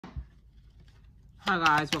Hi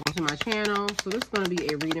guys, welcome to my channel. So this is going to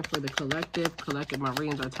be a reading for the collective. My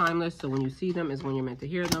readings are timeless, so when you see them is when you're meant to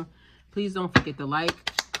hear them. Please don't forget to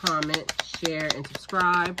like, comment, share, and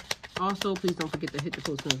subscribe. Also, please don't forget to hit the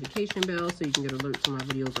post notification bell so you can get alerts when my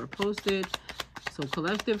videos are posted. So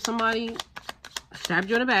collective, somebody stabbed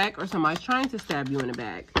you in the back or somebody's trying to stab you in the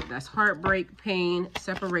back. That's heartbreak, pain,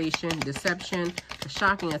 separation, deception, a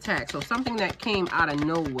shocking attack. So something that came out of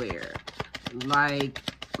nowhere, like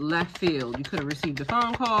left field. You could have received a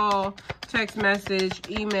phone call, text message,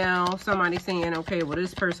 email, somebody saying, okay, well,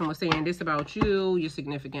 this person was saying this about you, your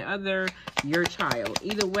significant other, your child.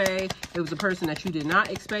 Either way, it was a person that you did not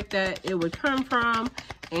expect that it would come from,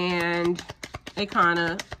 and it kind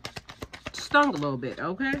of stung a little bit,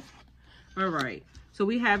 okay? All right. So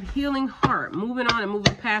we have healing heart, moving on and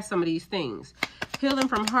moving past some of these things. Healing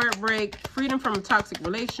from heartbreak, freedom from a toxic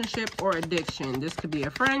relationship or addiction. This could be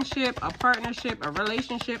a friendship, a partnership, a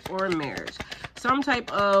relationship, or a marriage. Some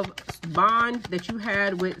type of bond that you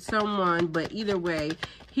had with someone, but either way,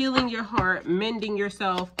 healing your heart, mending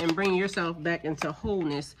yourself, and bringing yourself back into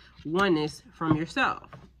wholeness, oneness from yourself.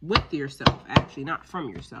 With yourself, actually, not from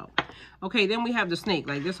yourself. Okay, then we have the snake.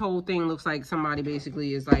 Like, this whole thing looks like somebody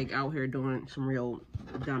basically is, like, out here doing some real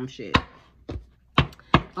dumb shit.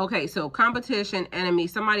 Okay, so competition, enemy,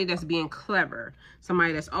 somebody that's being clever.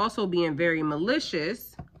 Somebody that's also being very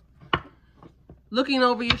malicious, looking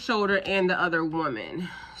over your shoulder, and the other woman.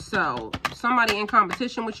 So, somebody in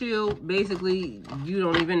competition with you, basically, you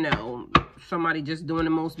don't even know. Somebody just doing the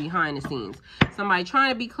most behind the scenes. Somebody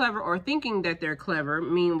trying to be clever or thinking that they're clever.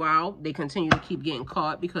 Meanwhile, they continue to keep getting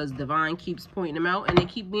caught because divine keeps pointing them out and they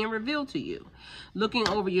keep being revealed to you. Looking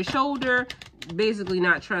over your shoulder, basically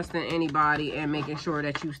not trusting anybody and making sure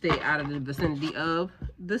that you stay out of the vicinity of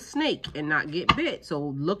the snake and not get bit.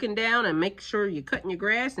 So looking down and make sure you're cutting your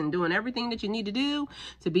grass and doing everything that you need to do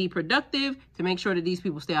to be productive, to make sure that these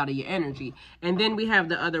people stay out of your energy. And then we have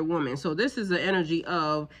the other woman. So this is the energy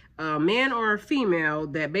of a man or a female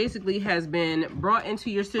that basically has been brought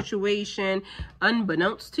into your situation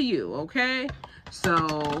unbeknownst to you, okay?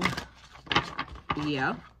 So,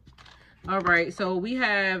 yeah. All right, so we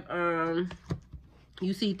have,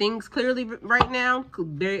 you see things clearly right now,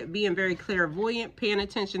 being very clairvoyant, paying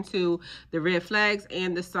attention to the red flags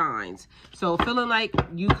and the signs. So feeling like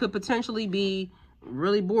you could potentially be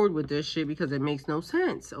really bored with this shit because it makes no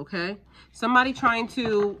sense, okay? Somebody trying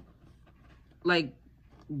to, like,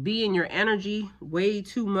 be in your energy way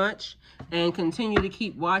too much and continue to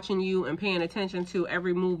keep watching you and paying attention to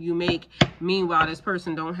every move you make. Meanwhile, this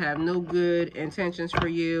person don't have no good intentions for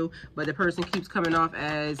you, but the person keeps coming off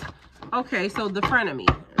as, okay, so the frenemy.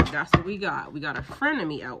 That's what we got. We got a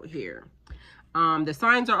frenemy out here. The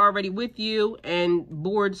signs are already with you and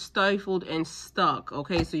bored, stifled, and stuck.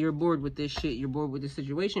 Okay, so you're bored with this shit. You're bored with this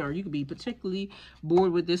situation, or you could be particularly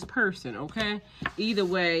bored with this person, okay? Either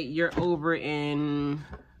way, you're over and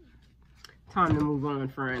time to move on,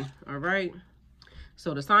 friend. All right?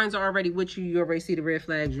 So the signs are already with you. You already see the red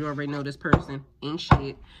flags. You already know this person ain't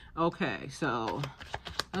shit. Okay, so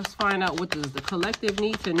let's find out what does the collective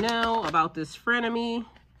need to know about this frenemy.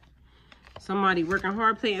 Somebody working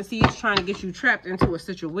hard, planting seeds, trying to get you trapped into a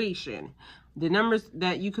situation. The numbers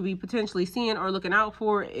that you could be potentially seeing or looking out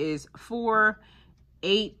for is 4,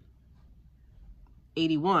 8,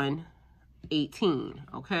 81, 18,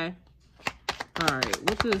 okay? All right,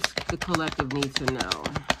 what does the collective need to know?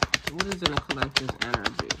 What is in the collective's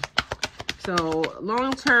energy? So,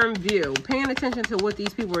 long-term view, paying attention to what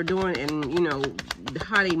these people are doing and, you know,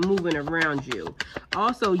 how they moving around you.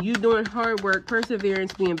 Also, you doing hard work,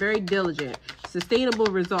 perseverance, being very diligent, sustainable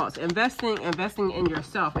results, investing in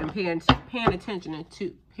yourself, and paying attention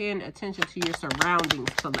to your surroundings,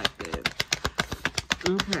 collective.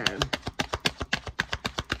 Okay.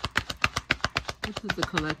 What does the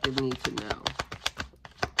collective need to know?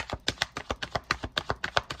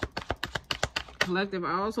 Collective,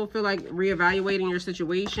 I also feel like reevaluating your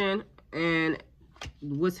situation and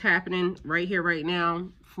what's happening right here, right now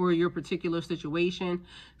for your particular situation.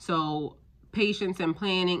 So patience and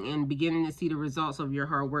planning and beginning to see the results of your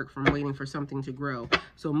hard work from waiting for something to grow.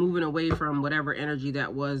 So moving away from whatever energy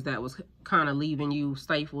that was kind of leaving you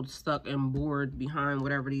stifled, stuck, and bored behind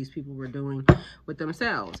whatever these people were doing with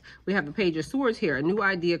themselves. We have the Page of Swords here, a new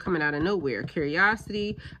idea coming out of nowhere,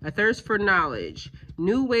 curiosity, a thirst for knowledge,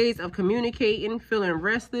 new ways of communicating, feeling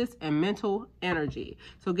restless, and mental energy.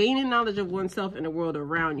 So gaining knowledge of oneself and the world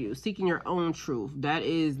around you, seeking your own truth. That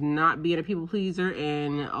is not being a people pleaser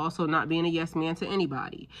and also not being a yes yes man to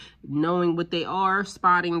anybody. Knowing what they are,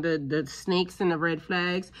 spotting the snakes and the red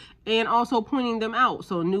flags, and also pointing them out.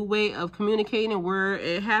 So a new way of communicating where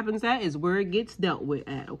it happens at is where it gets dealt with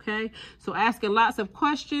at, okay? So asking lots of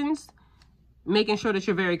questions, making sure that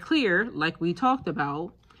you're very clear, like we talked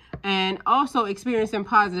about, and also experiencing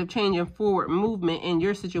positive change and forward movement in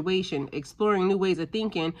your situation, exploring new ways of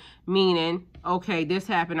thinking, meaning, okay, this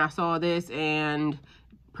happened, I saw this, and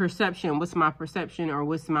perception, what's my perception or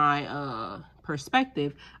what's my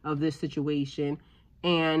perspective of this situation,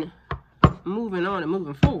 and moving on and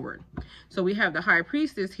moving forward. So we have the High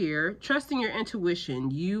Priestess here, trusting your intuition.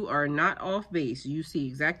 You are not off base. You see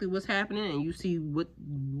exactly what's happening, and you see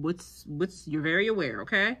what's you're very aware,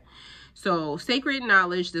 okay? So sacred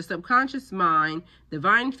knowledge, the subconscious mind,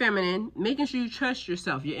 divine feminine, making sure you trust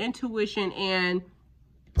yourself, your intuition, and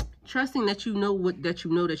trusting that you know that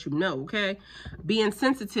you know, okay? Being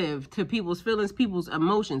sensitive to people's feelings, people's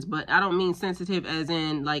emotions, but I don't mean sensitive as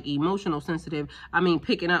in like emotional sensitive. I mean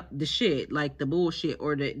picking up the shit, like the bullshit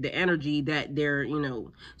or the energy that they're, you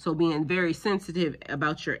know. So being very sensitive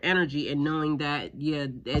about your energy and knowing that, yeah,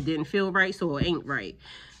 it didn't feel right, so it ain't right.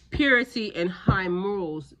 Purity and high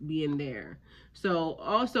morals being there. So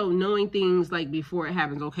also knowing things like before it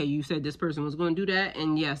happens. Okay, you said this person was going to do that,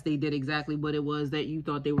 and yes, they did exactly what it was that you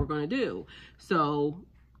thought they were going to do. So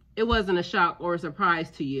it wasn't a shock or a surprise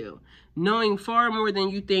to you. Knowing far more than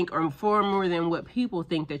you think, or far more than what people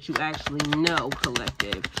think that you actually know,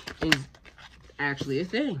 collective, is actually a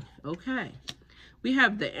thing. Okay. We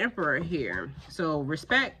have the Emperor here. So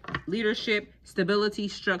respect, leadership, stability,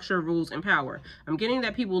 structure, rules, and power. I'm getting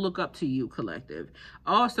that people look up to you, collective.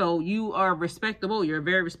 Also, you are respectable. You're a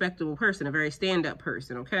very respectable person, a very stand-up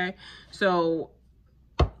person, okay? So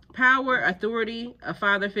power, authority, a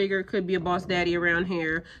father figure, could be a boss daddy around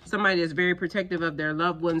here. Somebody that's very protective of their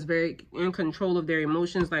loved ones, very in control of their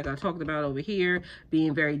emotions, like I talked about over here.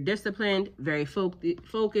 Being very disciplined, very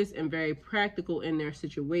focused, and very practical in their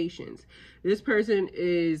situations. This person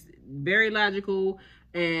is very logical,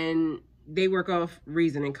 and they work off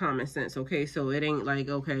reason and common sense, okay? So it ain't like,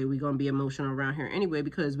 okay, we're going to be emotional around here anyway,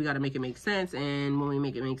 because we got to make it make sense. And when we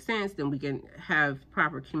make it make sense, then we can have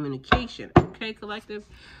proper communication, okay, collective?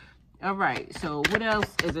 All right, so what else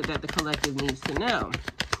is it that the collective needs to know?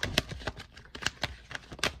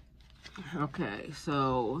 Okay,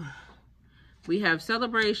 so we have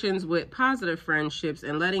celebrations with positive friendships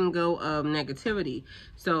and letting go of negativity.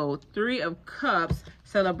 So 3 of Cups,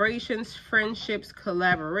 celebrations, friendships,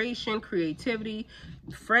 collaboration, creativity,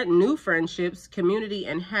 new friendships, community,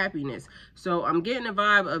 and happiness. So I'm getting a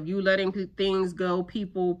vibe of you letting things go,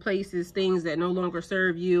 people, places, things that no longer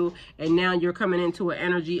serve you. And now you're coming into an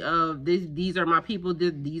energy of these are my people,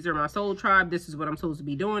 these are my soul tribe, this is what I'm supposed to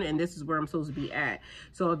be doing, and this is where I'm supposed to be at.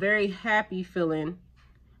 So a very happy feeling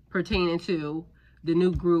pertaining to the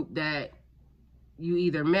new group that you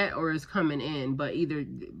either met or is coming in, but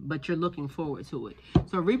you're looking forward to it.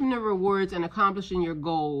 So reaping the rewards and accomplishing your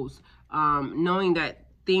goals, knowing that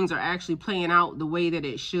things are actually playing out the way that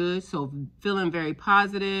it should. So feeling very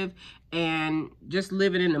positive and just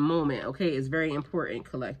living in the moment, okay, is very important,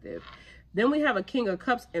 collective. Then we have a King of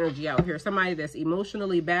Cups energy out here. Somebody that's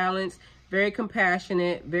emotionally balanced, very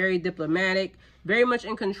compassionate, very diplomatic, very much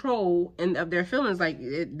in control of their feelings. Like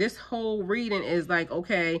this whole reading is like,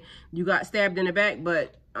 okay, you got stabbed in the back,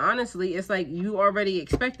 but honestly, it's like you already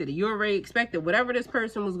expected it. You already expected whatever this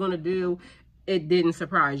person was going to do. It didn't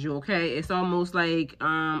surprise you, okay? It's almost like,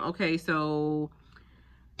 okay, so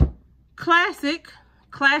classic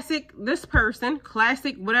this person,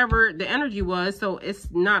 classic whatever the energy was. So it's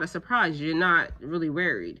not a surprise. You're not really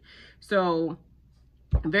worried. So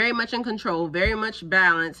very much in control, very much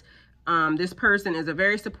balanced. This person is a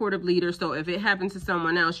very supportive leader. So if it happens to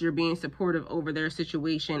someone else, you're being supportive over their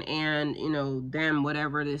situation and, you know, them,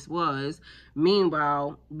 whatever this was.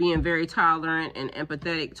 Meanwhile, being very tolerant and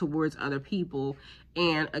empathetic towards other people.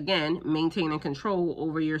 And again, maintaining control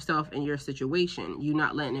over yourself and your situation. You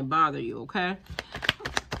not letting it bother you, okay?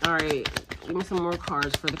 All right, give me some more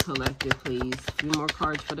cards for the collective, please. A few more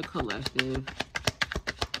cards for the collective.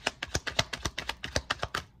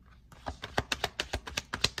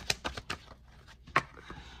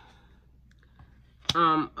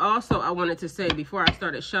 Also, I wanted to say before I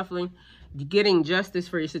started shuffling, getting justice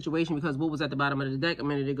for your situation, because what was at the bottom of the deck a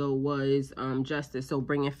minute ago was justice. So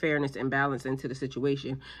bringing fairness and balance into the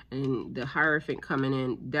situation, and the Hierophant coming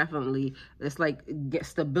in, definitely, it's like get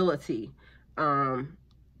stability.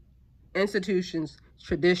 Institutions,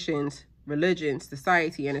 traditions, religion,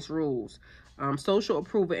 society and its rules, social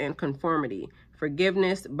approval and conformity,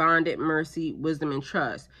 forgiveness, bonded, mercy, wisdom, and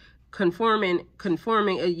trust. conforming,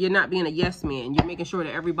 you're not being a yes man. You're making sure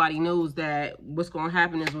that everybody knows that what's going to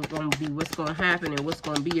happen is what's going to be what's going to happen, and what's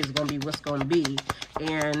going to be is going to be what's going to be.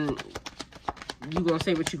 And you're going to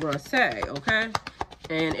say what you're going to say, okay?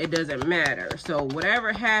 And it doesn't matter. So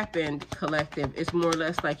whatever happened, collective, it's more or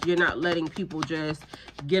less like you're not letting people just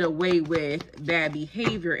get away with bad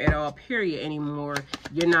behavior at all, period, anymore.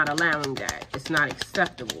 You're not allowing that. It's not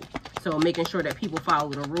acceptable. So making sure that people follow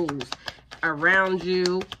the rules around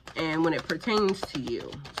you and when it pertains to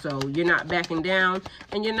you. So you're not backing down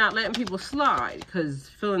and you're not letting people slide, because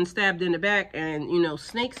feeling stabbed in the back and, you know,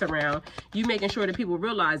 snakes around, you making sure that people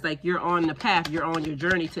realize like you're on the path, you're on your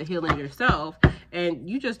journey to healing yourself, and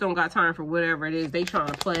you just don't got time for whatever it is they trying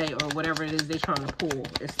to play or whatever it is they trying to pull.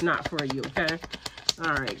 It's not for you, okay?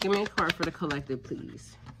 All right, give me a card for the collective,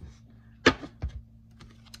 please.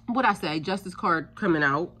 What I say, Justice card coming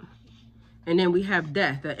out. And then we have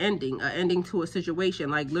death, an ending to a situation.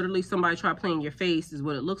 Like literally somebody try playing your face is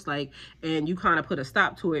what it looks like. And you kind of put a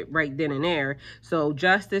stop to it right then and there. So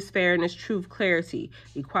justice, fairness, truth, clarity,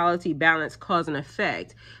 equality, balance, cause and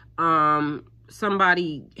effect.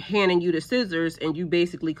 Somebody handing you the scissors and you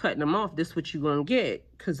basically cutting them off. This is what you're going to get,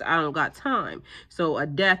 because I don't got time. So a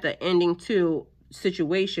death, an ending to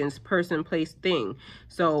situations, person, place, thing.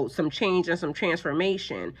 So some change and some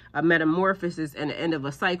transformation, a metamorphosis, and the end of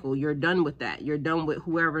a cycle. You're done with that. You're done with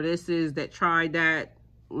whoever this is that tried that,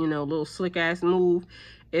 you know, little slick ass move.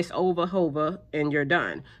 It's over, hova, and you're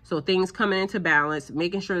done. So things coming into balance,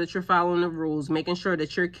 making sure that you're following the rules, making sure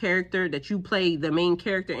that your character, that you play the main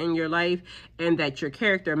character in your life, and that your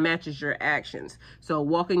character matches your actions. So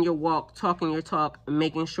walking your walk, talking your talk,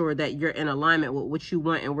 making sure that you're in alignment with what you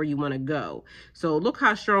want and where you want to go. So look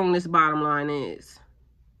how strong this bottom line is.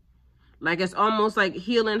 Like, it's almost like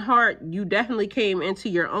healing heart. You definitely came into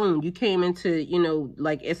your own. You came into, you know,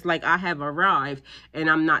 like, it's like I have arrived and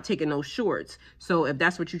I'm not taking no shorts. So if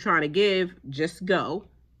that's what you're trying to give, just go.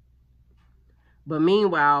 But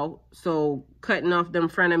meanwhile, so cutting off them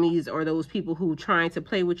frenemies or those people who trying to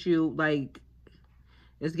play with you, like,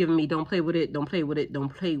 it's giving me don't play with it, don't play with it,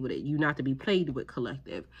 don't play with it. You not to be played with,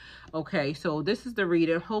 collective. Okay, so this is the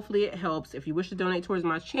reading. Hopefully it helps. If you wish to donate towards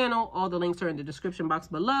my channel, all the links are in the description box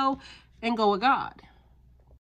below. And go with God.